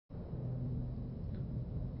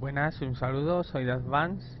Buenas, un saludo, soy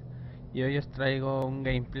además y hoy os traigo un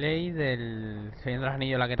gameplay del Señor de los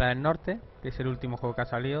Anillos, la guerra del norte, que es el último juego que ha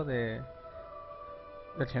salido del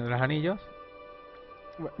Señor de los Anillos.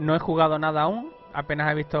 No he jugado nada aún,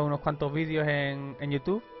 apenas he visto unos cuantos vídeos en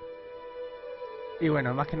YouTube. Y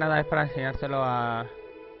bueno, más que nada es para enseñárselo a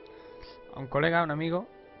un colega, a un amigo,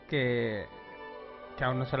 que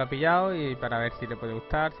aún no se lo ha pillado, y para ver si le puede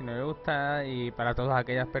gustar, si no le gusta, y para todas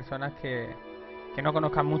aquellas personas que no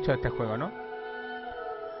conozcan mucho este juego, ¿no?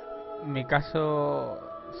 En mi caso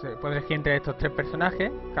se puede elegir entre estos tres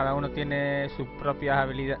personajes, cada uno tiene sus propias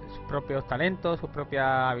habilidades, sus propios talentos, sus propias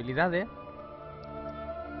habilidades.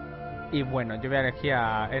 Y bueno, yo voy a elegir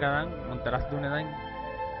a Eradan, Montaraz Dunedain,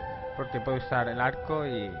 porque puede usar el arco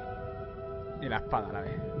y la espada a la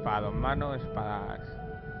vez. Espada a dos manos, espadas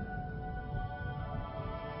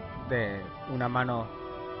de una mano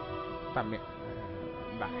también.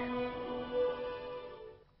 Vale.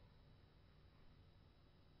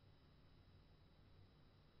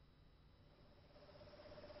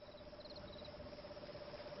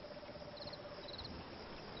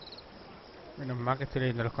 Menos mal que estoy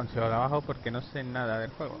leyendo los consejos de abajo porque no sé nada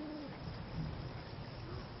del juego.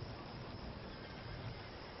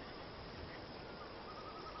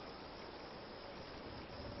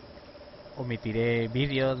 Omitiré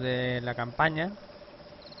vídeos de la campaña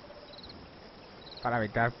para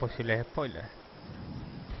evitar posibles spoilers.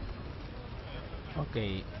 Ok.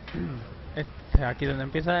 Aquí donde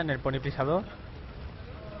empieza, en el pony pisador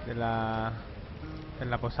en la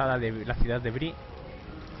posada de la ciudad de Bri.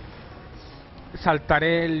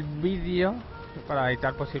 Saltaré el vídeo para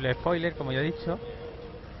evitar posibles spoilers, como ya he dicho.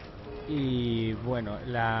 Y bueno,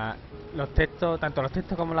 los textos, tanto los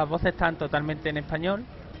textos como las voces, están totalmente en español,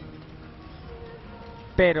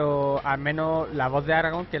 pero al menos la voz de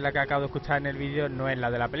Aragorn, que es la que acabo de escuchar en el vídeo, no es la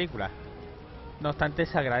de la película. No obstante,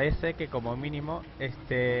 se agradece que como mínimo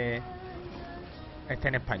esté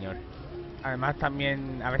en español. Además,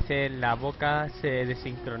 también a veces la boca se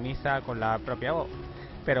desincroniza con la propia voz,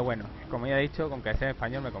 pero bueno, como ya he dicho, con que sea en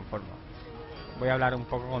español me conformo. Voy a hablar un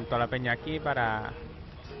poco con toda la peña aquí para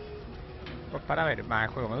ver más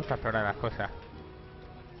el juego. Me gusta explorar las cosas.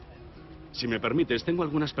 Si me permites, tengo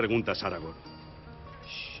algunas preguntas, Aragorn.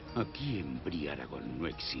 Aquí en Bri, Aragorn, no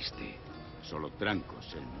existe. Solo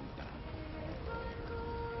trancos en monta.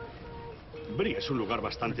 Bri es un lugar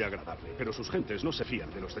bastante agradable, pero sus gentes no se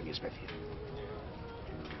fían de los de mi especie.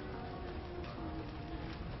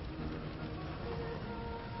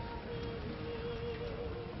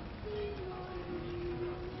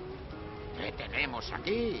 ¿Qué tenemos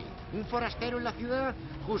aquí? ¿Un forastero en la ciudad?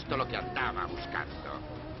 Justo lo que andaba buscando.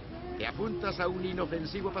 ¿Te apuntas a un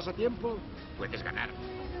inofensivo pasatiempo? Puedes ganar.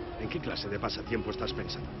 ¿En qué clase de pasatiempo estás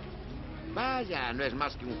pensando? Vaya, no es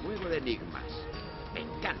más que un juego de enigmas. Me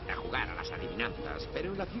encanta jugar a las adivinanzas,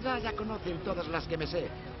 pero en la ciudad ya conocen todas las que me sé.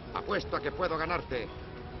 Apuesto a que puedo ganarte.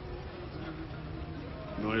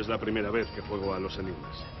 No es la primera vez que juego a los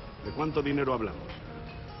enigmas. ¿De cuánto dinero hablamos?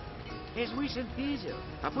 Es muy sencillo.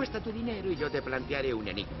 Apuesta tu dinero y yo te plantearé un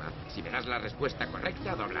enigma. Si me das la respuesta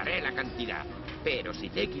correcta, doblaré la cantidad. Pero si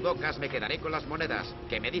te equivocas, me quedaré con las monedas.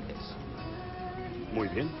 ¿Qué me dices? Muy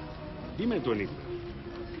bien. Dime tu enigma.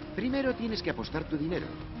 Primero tienes que apostar tu dinero.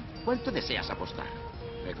 ¿Cuánto deseas apostar?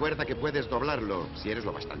 Recuerda que puedes doblarlo si eres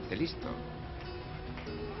lo bastante listo.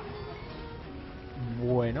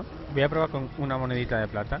 Bueno, voy a probar con una monedita de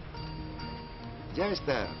plata. Ya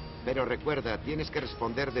está. Pero recuerda, tienes que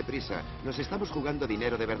responder deprisa. Nos estamos jugando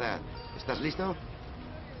dinero de verdad. ¿Estás listo?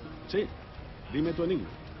 Sí. Dime tu enigma.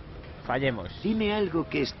 Fallemos. Dime algo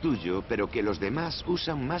que es tuyo, pero que los demás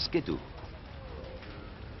usan más que tú.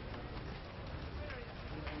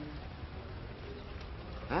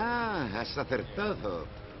 Ah, has acertado.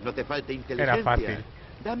 No te falta inteligencia. Era fácil.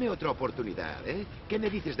 Dame otra oportunidad, ¿eh? ¿Qué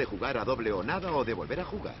me dices de jugar a doble o nada o de volver a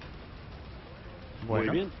jugar? Bueno.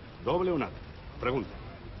 Muy bien. Doble o nada. Pregunta.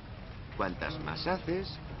 Cuantas más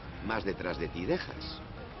haces, más detrás de ti dejas.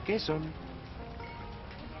 ¿Qué son?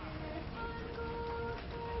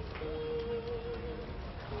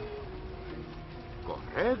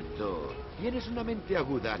 Correcto. Tienes una mente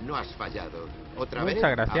aguda, no has fallado. ¿Otra vez?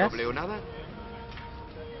 Muchas gracias. ¿A doble o nada?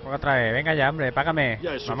 Otra vez, venga ya, hombre, págame.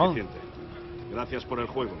 Ya es Mamón. suficiente. Gracias por el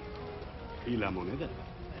juego. ¿Y la moneda?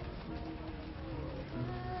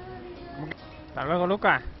 Hasta luego,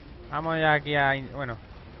 Lucas. Vamos ya aquí a... Bueno,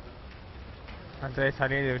 antes de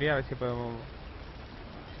salir debería a ver si podemos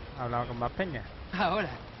hablar con más peña. Ahora.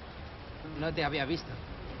 No te había visto.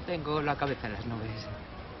 Tengo la cabeza en las nubes.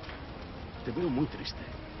 Te veo muy triste.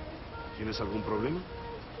 ¿Tienes algún problema?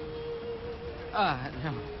 Ah,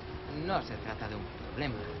 no. No se trata de un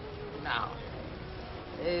problema. No.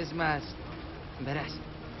 Es más, verás,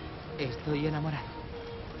 estoy enamorado.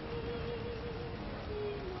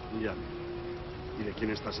 Ya. ¿Y de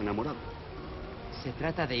quién estás enamorado? Se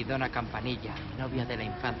trata de Idona Campanilla, mi novia de la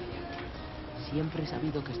infancia. Siempre he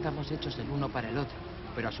sabido que estamos hechos el uno para el otro,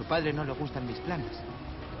 pero a su padre no le gustan mis planes.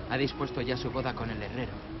 Ha dispuesto ya su boda con el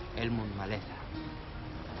herrero, Elmund Maleza.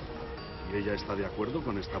 ¿Y ella está de acuerdo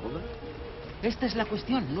con esta boda? Esta es la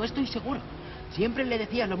cuestión, no estoy seguro. Siempre le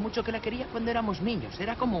decía lo mucho que la quería cuando éramos niños,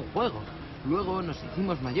 era como un juego. Luego nos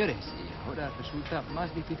hicimos mayores y ahora resulta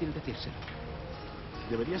más difícil decírselo.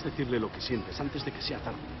 Deberías decirle lo que sientes antes de que sea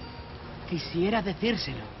tarde. Quisiera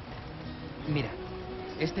decírselo. Mira,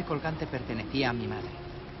 este colgante pertenecía a mi madre.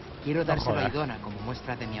 Quiero dárselo a Idona como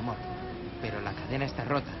muestra de mi amor. Pero la cadena está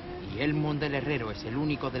rota y Elmund el herrero es el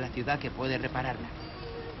único de la ciudad que puede repararla.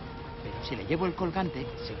 Pero si le llevo el colgante,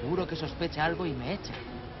 seguro que sospecha algo y me echa.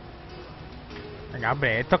 Venga,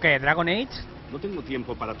 hombre, ¿esto qué es? ¿Dragon Age? No tengo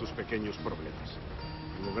tiempo para tus pequeños problemas.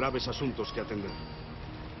 Tengo graves asuntos que atender.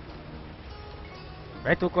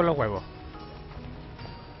 Ve tú con los huevos.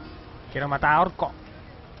 Quiero matar a Orco.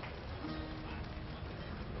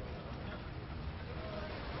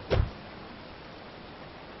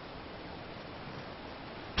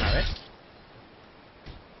 A ver.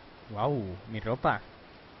 Wow, mi ropa.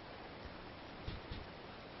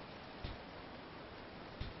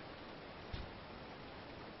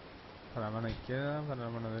 Para la mano izquierda, para la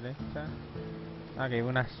mano derecha. Ah, que hay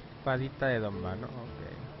una espadita de 2 manos, ok.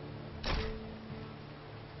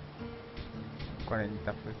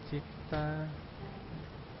 40 flechitas.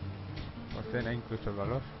 Ordena incluso el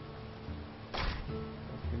valor.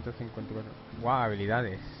 254. Guau,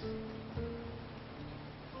 habilidades.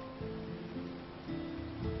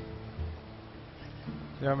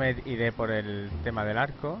 Yo me iré por el tema del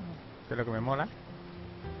arco, que es lo que me mola.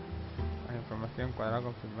 Hay información, cuadrado,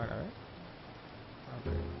 confirmar, a ver.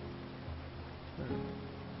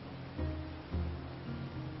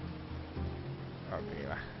 Ok,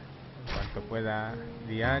 va. En cuanto pueda,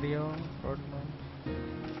 diario, hornos.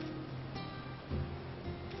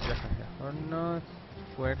 Viaje hacia hornos,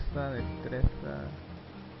 fuerza, destreza,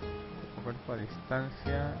 cuerpo a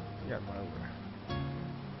distancia y armadura.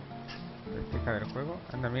 Estadística del juego.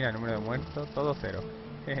 Anda, mira, el número de muertos, todo 0.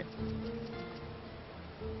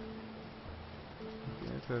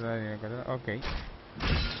 Ok.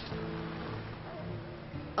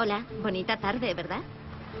 Hola, bonita tarde, ¿verdad?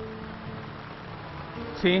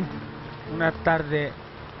 Sí, una tarde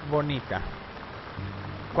bonita.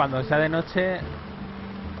 Cuando sea de noche,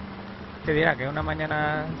 ¿qué dirá? ¿Que es una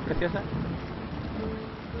mañana preciosa?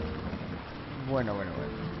 Bueno.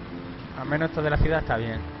 Al menos esto de la ciudad está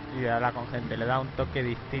bien. Y hablar con gente le da un toque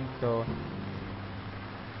distinto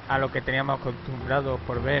a lo que teníamos acostumbrados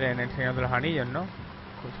por ver en El Señor de los Anillos, ¿no?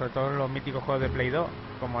 Pues sobre todo en los míticos juegos de Play 2,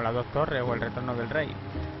 como las 2 torres o el Retorno del Rey.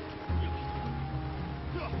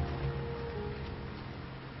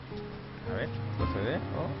 A ver, proceder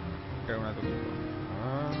o crear una tuya.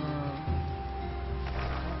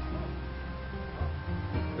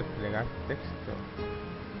 Desplegar texto.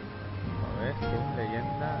 A ver, según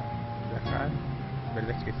leyenda, viajar, ver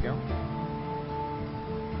descripción.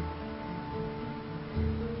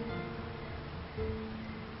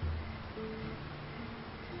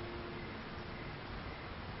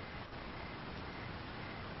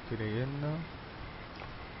 Estoy leyendo.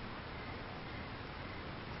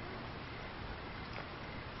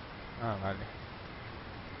 Ah, vale.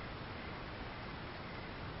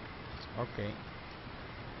 Ok.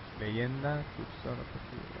 Leyenda, cursor,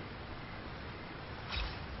 posible.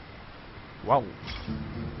 Wow.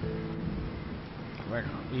 Bueno,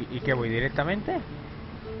 ¿y qué voy directamente?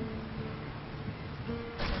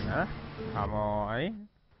 Pues nada, vamos ahí.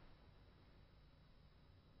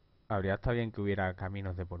 Habría estado bien que hubiera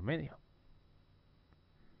caminos de por medio,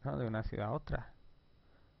 ¿no? De una ciudad a otra.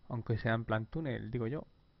 Aunque sea en plan túnel, digo yo.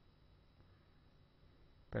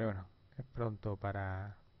 Pero bueno, es pronto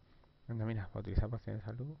para... Venga, mira, para utilizar pociones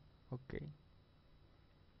de salud. Ok.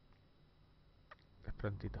 Es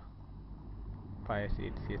prontito. Para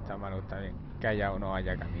decir si está mal o está bien. Que haya o no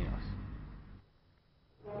haya caminos.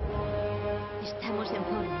 Estamos en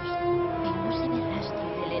Fornos, pero no se ve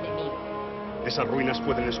rastro del enemigo. Esas ruinas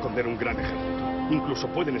pueden esconder un gran ejército. Incluso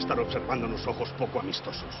pueden estar observándonos ojos poco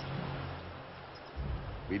amistosos.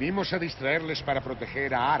 Vinimos a distraerles para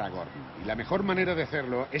proteger a Aragorn, y la mejor manera de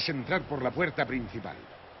hacerlo es entrar por la puerta principal.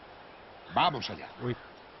 Vamos allá. Uy,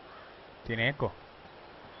 tiene eco.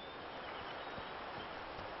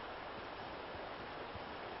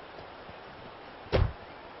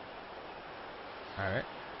 A ver,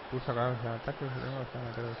 pulsa cada vez el ataque y se tengo que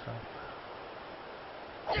meter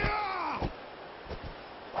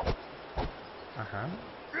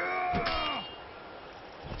Ah.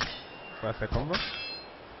 ¿Puedo hacer combos?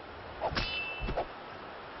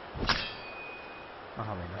 Más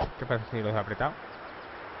o menos. ¿Qué pasa si los he apretado?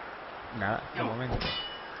 Nada, de momento.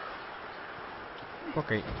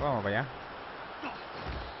 Ok, vamos para allá.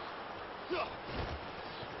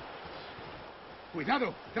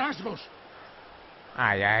 ¡Cuidado! ¡Trasgos!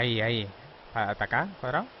 Ahí. Para atacar,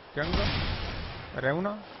 cuadrado, triángulo.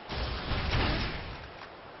 R1.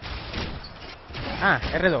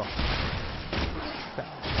 R2.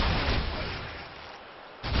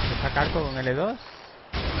 Sacar con L2.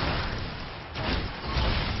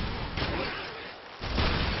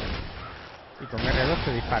 Y con R2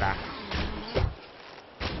 se dispara.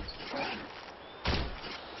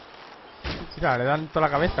 Mira, le dan toda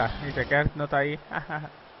la cabeza y se queda nota ahí.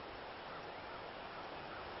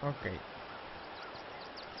 Ok.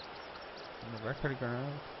 Pulsa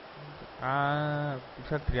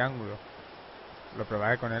el triángulo. Lo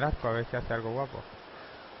probaré con el arco a ver si hace algo guapo.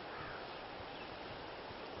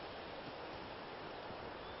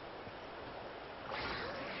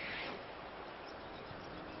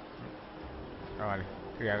 Vale,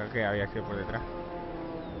 creía que había sido por detrás.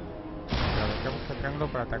 Pero pulsa el triángulo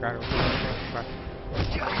para atacar.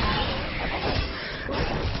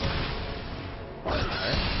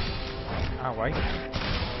 A ver. Guay.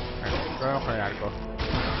 Probemos con el arco.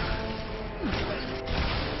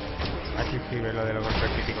 Aquí sirve lo de los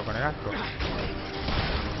golpes críticos con el arco.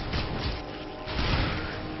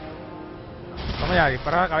 Vamos ya,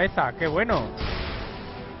 dispara a la cabeza. ¡Qué bueno!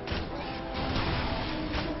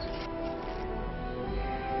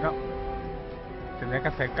 No. Tendré que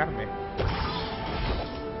acercarme.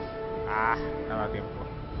 No da tiempo.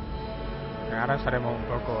 Ahora usaremos un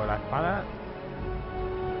poco la espada.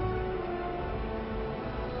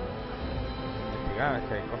 A ver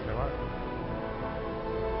si hay cofre, ¿vale?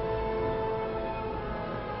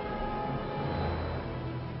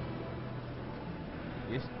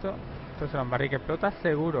 ¿Y esto? Esto será un barril que explota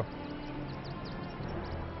seguro.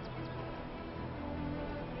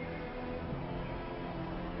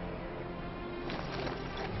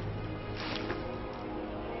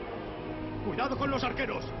 ¡Cuidado con los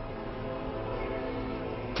arqueros!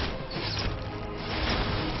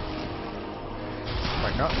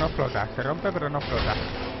 Pues no explota, se rompe pero no explota.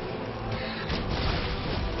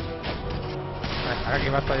 Ahora que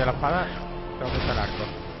va a estallar la espada, tengo que usar el arco.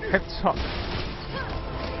 Headshot.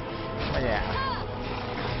 Vaya.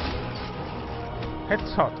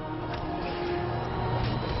 Headshot.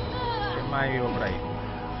 ¿Qué más hay vivo por ahí?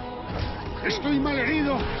 ¡Estoy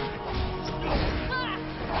malherido!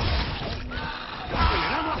 ¡El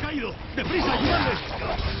enano ha caído! ¡Deprisa, ayúdales!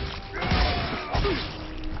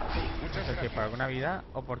 No sé si es por alguna vida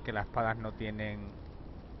o porque las espadas no tienen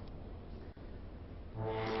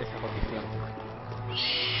esa condición.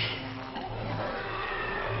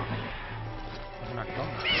 Es un actor.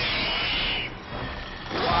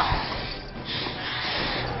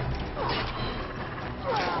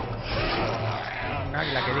 Un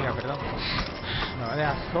águila que diga, perdón. No,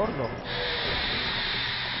 deja sordo.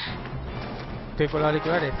 Estoy con los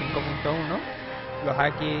auriculares 5.1. Los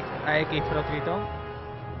AX Pro Triton.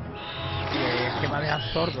 Y es que me ha dejado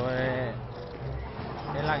sordo el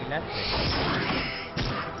águila este.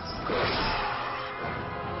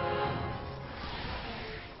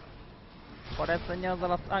 Por el señor de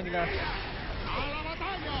las águilas.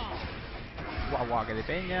 Guau, que de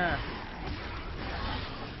peña.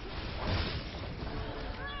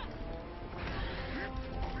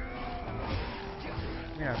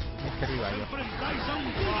 Mira, Mr. Byballo.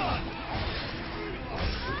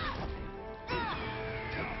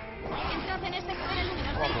 Entrad en este poder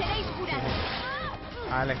luminoso y seréis curados.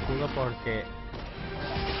 El escudo porque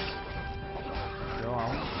yo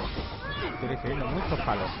aún estoy recibiendo muchos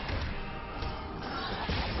palos.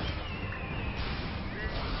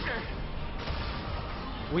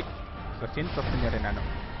 Uy, lo siento, señor enano.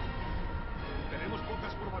 Tenemos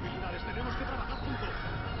pocas probabilidades, tenemos que trabajar juntos.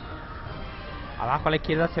 Abajo a la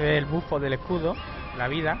izquierda se ve el bufo del escudo, la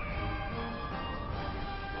vida.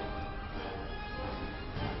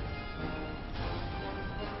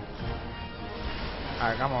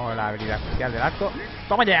 Hagamos la habilidad especial del arco.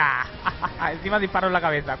 ¡Toma ya! Encima disparo en la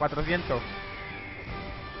cabeza, 400.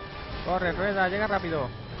 Corre, rueda, llega rápido.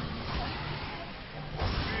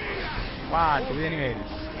 ¡Guau! Subí de nivel.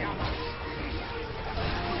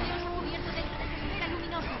 Cubierto dentro de su esfera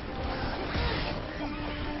luminosa.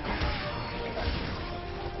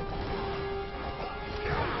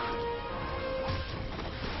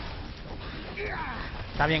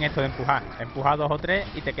 Está bien esto de empujar. Empuja 2 o 3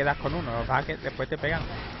 y te quedas con uno. Lo que pasa es que después te pegan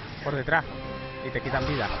por detrás y te quitan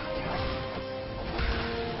vida.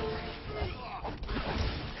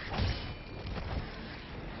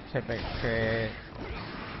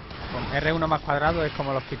 con R1 más cuadrado es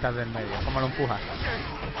como los quitas del medio, como lo empujas.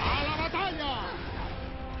 ¡A la batalla!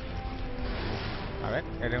 A ver,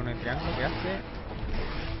 R1 en triángulo, ¿qué hace?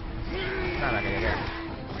 Nada, que llegue.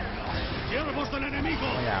 ¡Siervos del enemigo!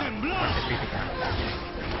 Vaya, ¡Temblad! parte crítica.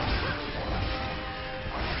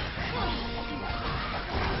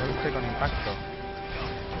 Golpe con impacto.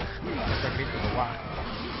 Este crítico, guau.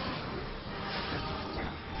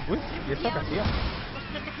 Uy, ¿y esto qué ha sido? Os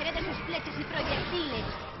protegeré de sus flechas y proyectiles.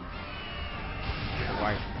 Qué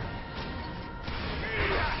guay.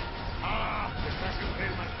 ¡Ah! ¡Estás entre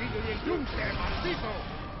el martillo y el yunque, maldito!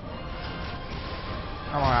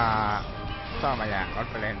 Vamos a... Toma ya,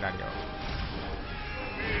 golpe legendario.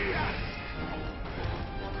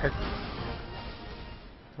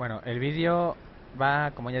 Bueno, el vídeo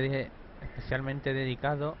va, como ya dije, especialmente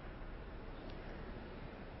dedicado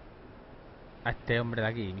a este hombre de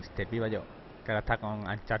aquí, Mr. Byballo, que ahora está con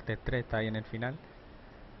Uncharted 3, está ahí en el final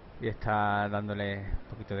y está dándole un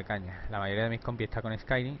poquito de caña. La mayoría de mis compis está con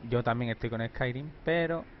Skyrim, yo también estoy con Skyrim,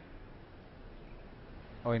 pero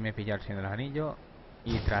hoy me he pillado el Señor de los Anillos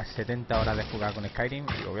y tras 70 horas de jugar con Skyrim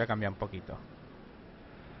lo voy a cambiar un poquito.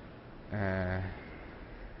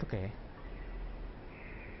 ¿Esto qué es?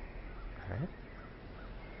 A ver.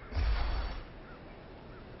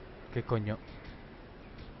 ¿Qué coño?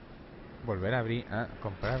 Volver a abrir. Ah,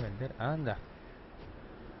 comprar, vender. Anda.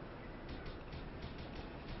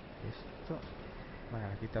 Esto. Vale,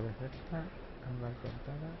 la quita perfecta. Ambas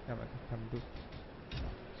contadas. Ambas contadas.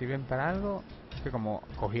 ¿Sirven para algo? Es que como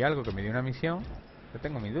cogí algo que me dio una misión, yo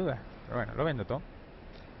tengo mis dudas. Pero bueno, lo vendo todo.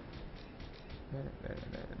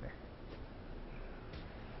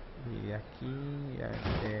 Y aquí voy a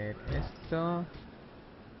vender esto.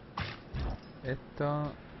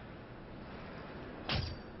 Esto.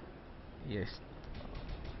 Y esto.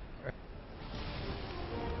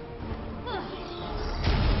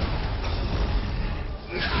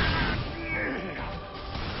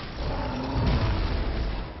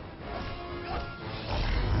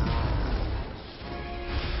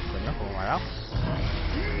 Coño, ¿cómo me ha dado?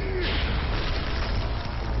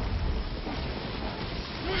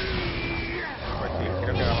 Pues sí,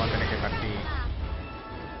 creo que vamos a tener que partir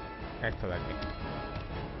esto de aquí.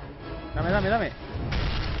 Dame, dame, dame.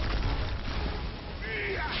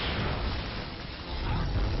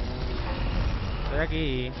 Estoy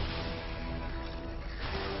aquí.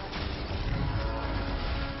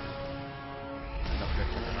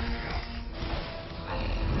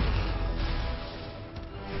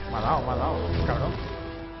 Me ha dado, cabrón.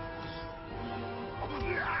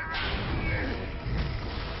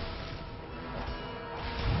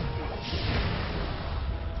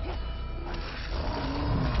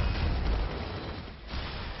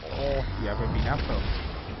 Hostia, pepinazo.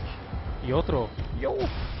 Y otro. ¡Yo!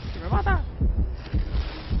 ¡Que me mata!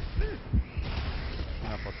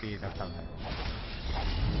 Una potita también.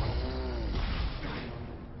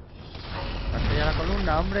 ¡Hasta ya la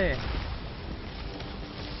columna, hombre!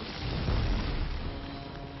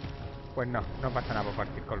 Pues no, no pasa nada por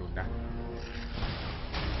partir columna.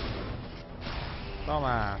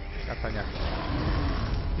 Toma, castañazo.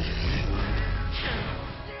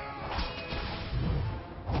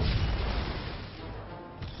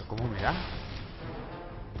 ¿Pero cómo me da?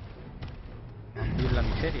 Hundir la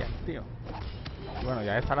miseria, tío. Y bueno,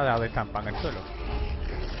 ya esta la he dado de estampa en el suelo.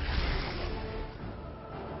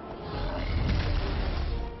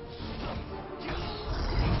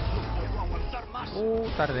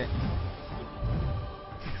 Tarde.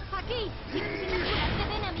 Aquí, si necesitas curarte,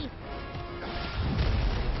 ven a mí.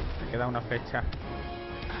 Me queda una fecha.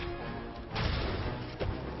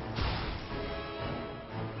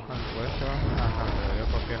 ¿Cuánto eso? Ajá, pero yo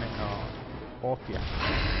pociones no. Hostia.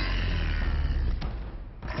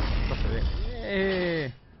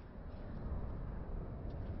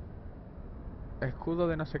 Escudo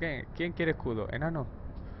de no sé qué. ¿Quién quiere escudo? ¿Enano?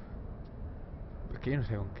 Es que yo no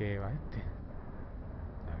sé con qué va este.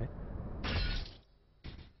 A ver.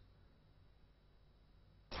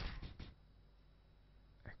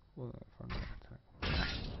 Escudo de forma.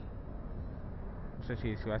 No sé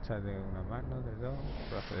si su hacha de una mano, de dos.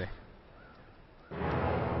 Proceder.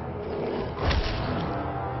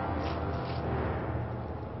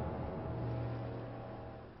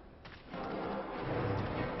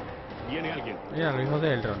 Viene alguien. Mira, lo hijo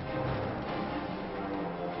de Elrond.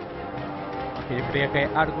 Aunque yo creía que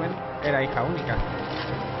Arwen era hija única.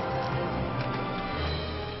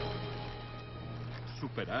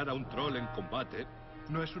 Superar a un troll en combate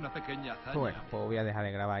no es una pequeña hazaña. Bueno, pues voy a dejar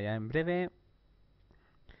de grabar ya en breve.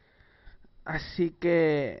 Así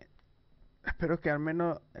que espero que al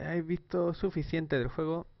menos hayáis visto suficiente del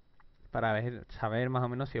juego para saber más o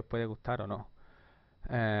menos si os puede gustar o no.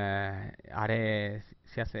 Haré,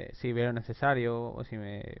 si veo necesario o si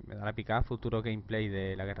me da la picada, futuro gameplay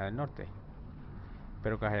de la Guerra del Norte.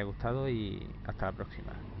 Espero que os haya gustado y hasta la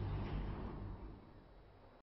próxima.